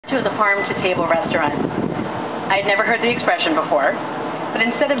to the farm-to-table restaurant. I had never heard the expression before, but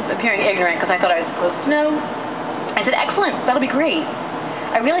instead of appearing ignorant because I thought I was supposed to know, I said, excellent, that'll be great.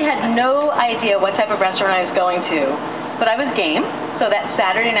 I really had no idea what type of restaurant I was going to, but I was game, so that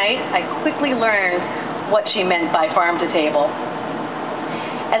Saturday night I quickly learned what she meant by farm-to-table.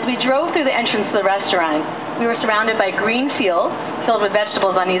 As we drove through the entrance to the restaurant, we were surrounded by green fields filled with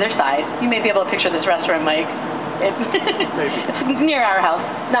vegetables on either side. You may be able to picture this restaurant, Mike. It's near our house.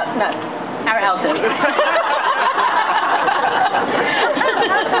 Not our house is.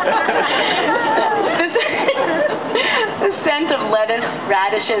 The scent of lettuce,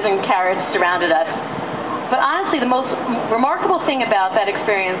 radishes, and carrots surrounded us. But honestly, the most remarkable thing about that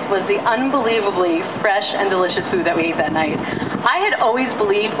experience was the unbelievably fresh and delicious food that we ate that night. I had always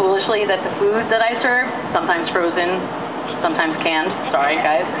believed foolishly that the food that I served, sometimes frozen, sometimes canned, sorry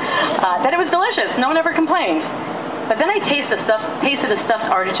guys, that it was delicious. No one ever complained. But then I tasted a stuffed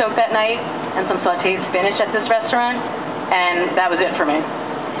artichoke that night and some sauteed spinach at this restaurant, and that was it for me.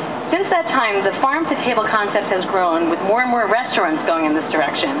 Since that time, the farm-to-table concept has grown with more and more restaurants going in this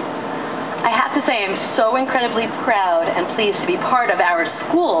direction. I have to say I'm so incredibly proud and pleased to be part of our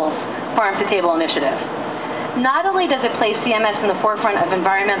school's farm-to-table initiative. Not only does it place CMS in the forefront of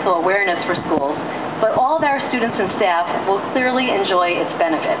environmental awareness for schools, but all of our students and staff will clearly enjoy its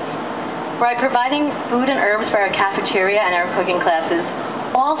benefits. By providing food and herbs for our cafeteria and our cooking classes,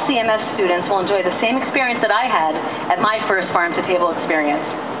 all CMS students will enjoy the same experience that I had at my first farm-to-table experience.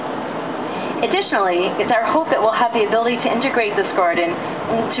 Additionally, it's our hope that we'll have the ability to integrate this garden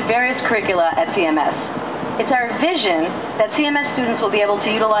into various curricula at CMS. It's our vision that CMS students will be able to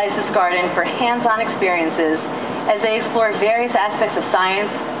utilize this garden for hands-on experiences as they explore various aspects of science,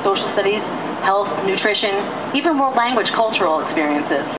 social studies, health, nutrition, even world language cultural experiences.